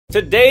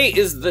Today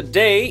is the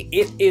day.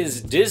 It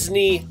is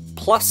Disney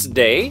Plus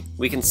Day.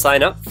 We can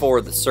sign up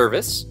for the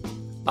service.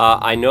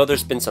 I know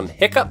there's been some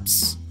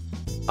hiccups.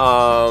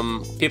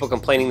 People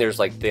complaining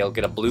they'll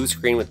get a blue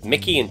screen with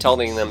Mickey and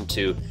telling them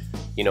to,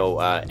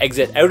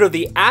 exit out of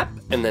the app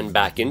and then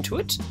back into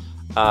it.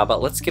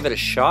 But let's give it a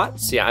shot.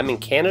 See, I'm in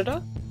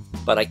Canada,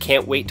 but I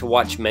can't wait to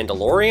watch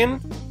Mandalorian.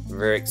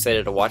 Very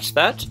excited to watch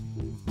that.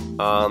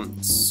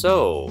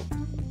 So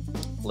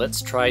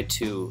let's try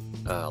to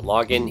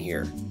log in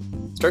here.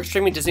 Start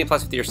streaming Disney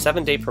Plus with your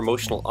 7-day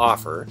promotional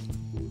offer,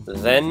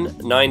 then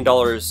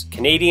 $9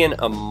 Canadian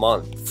a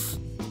month.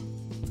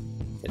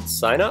 Hit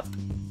sign up.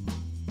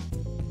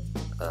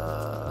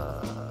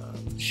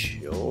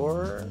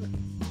 Sure.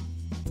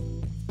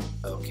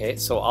 Okay,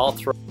 so I'll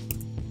throw.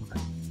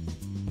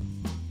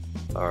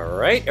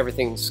 Alright,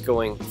 everything's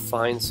going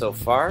fine so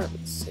far.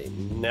 Let's say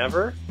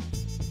never.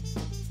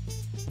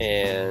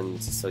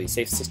 And so you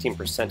save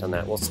 16% on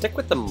that. We'll stick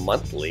with the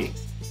monthly.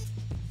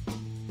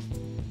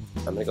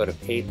 I'm going to go to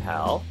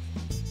PayPal.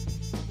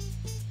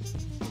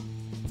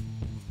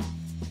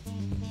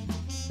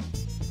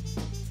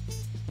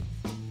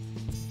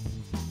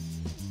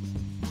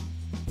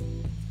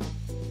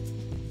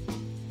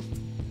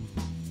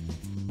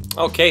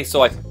 Okay,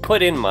 so I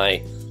put in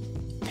my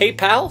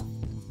PayPal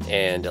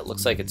and it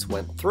looks like it's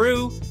went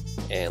through.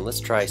 And let's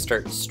try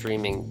start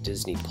streaming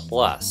Disney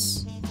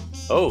Plus.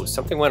 Oh,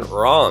 something went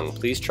wrong.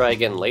 Please try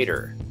again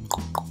later.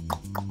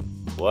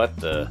 What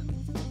the?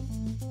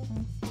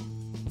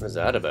 What is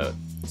that about?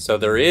 So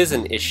there is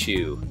an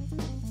issue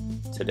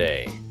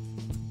today.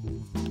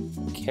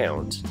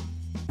 Account.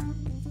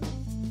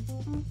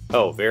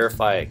 Oh,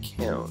 verify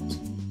account.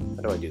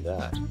 How do I do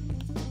that?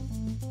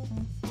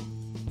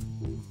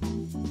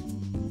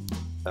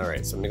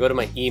 Alright, so I'm gonna go to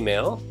my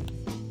email.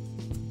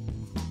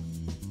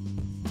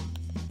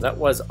 That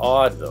was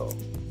odd though.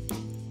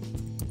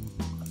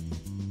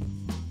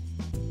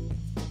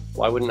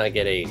 Why wouldn't I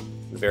get a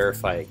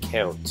verify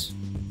account?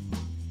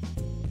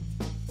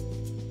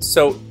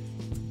 So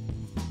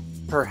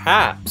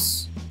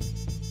perhaps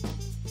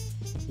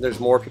there's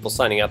more people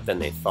signing up than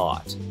they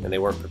thought, and they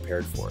weren't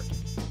prepared for it.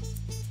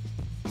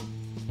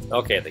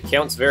 Okay, the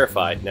account's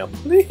verified. Now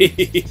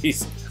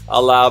please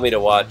allow me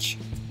to watch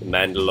The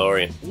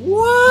Mandalorian.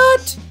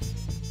 What?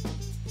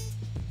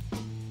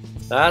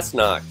 That's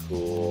not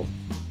cool.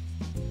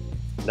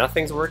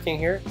 Nothing's working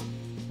here?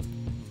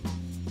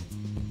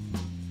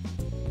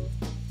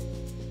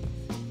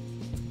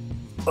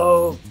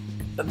 Oh,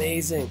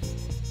 amazing.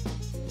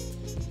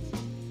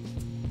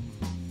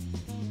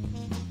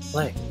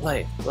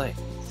 Play.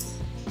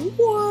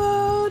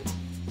 What?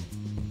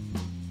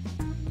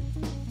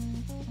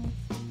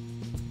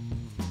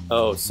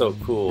 Oh, so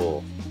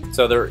cool.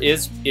 So there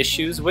is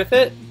issues with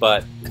it,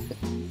 but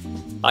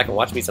I can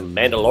watch me some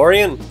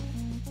Mandalorian.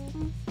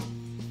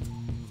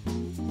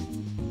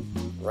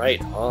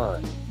 Right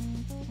on.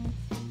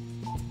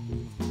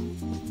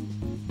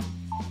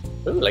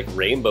 Ooh, like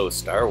Rainbow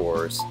Star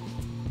Wars.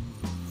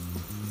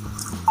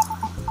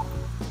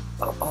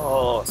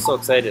 Oh, so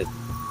excited.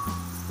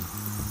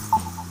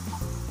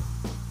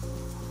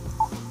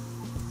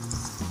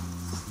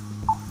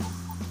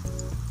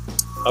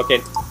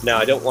 Okay, now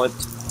I don't want...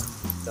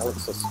 That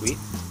looks so sweet.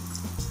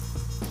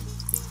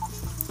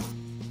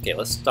 Okay,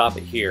 let's stop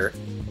it here.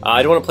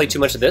 I don't want to play too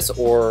much of this,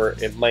 or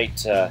it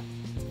might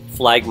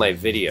flag my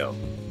video.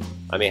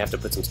 I may have to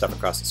put some stuff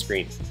across the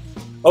screen.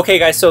 Okay,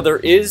 guys, so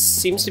there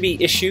seems to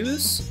be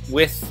issues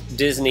with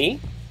Disney,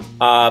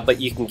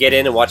 but you can get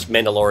in and watch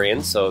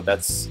Mandalorian, so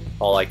that's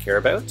all I care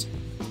about.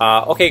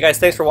 Okay, guys,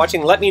 thanks for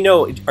watching. Let me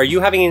know, are you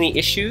having any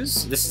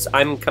issues?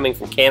 I'm coming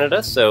from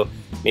Canada, so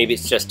maybe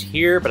it's just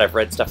here, but I've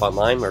read stuff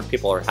online where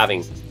people are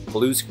having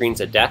blue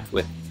screens of death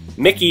with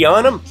Mickey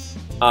on them.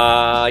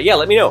 Yeah,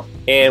 let me know.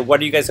 And what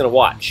are you guys going to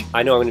watch?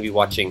 I know I'm going to be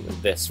watching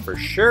this for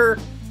sure.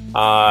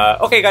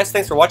 Okay, guys,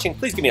 thanks for watching.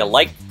 Please give me a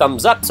like,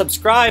 thumbs up,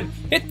 subscribe,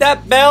 hit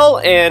that bell,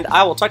 and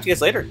I will talk to you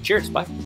guys later. Cheers, bye.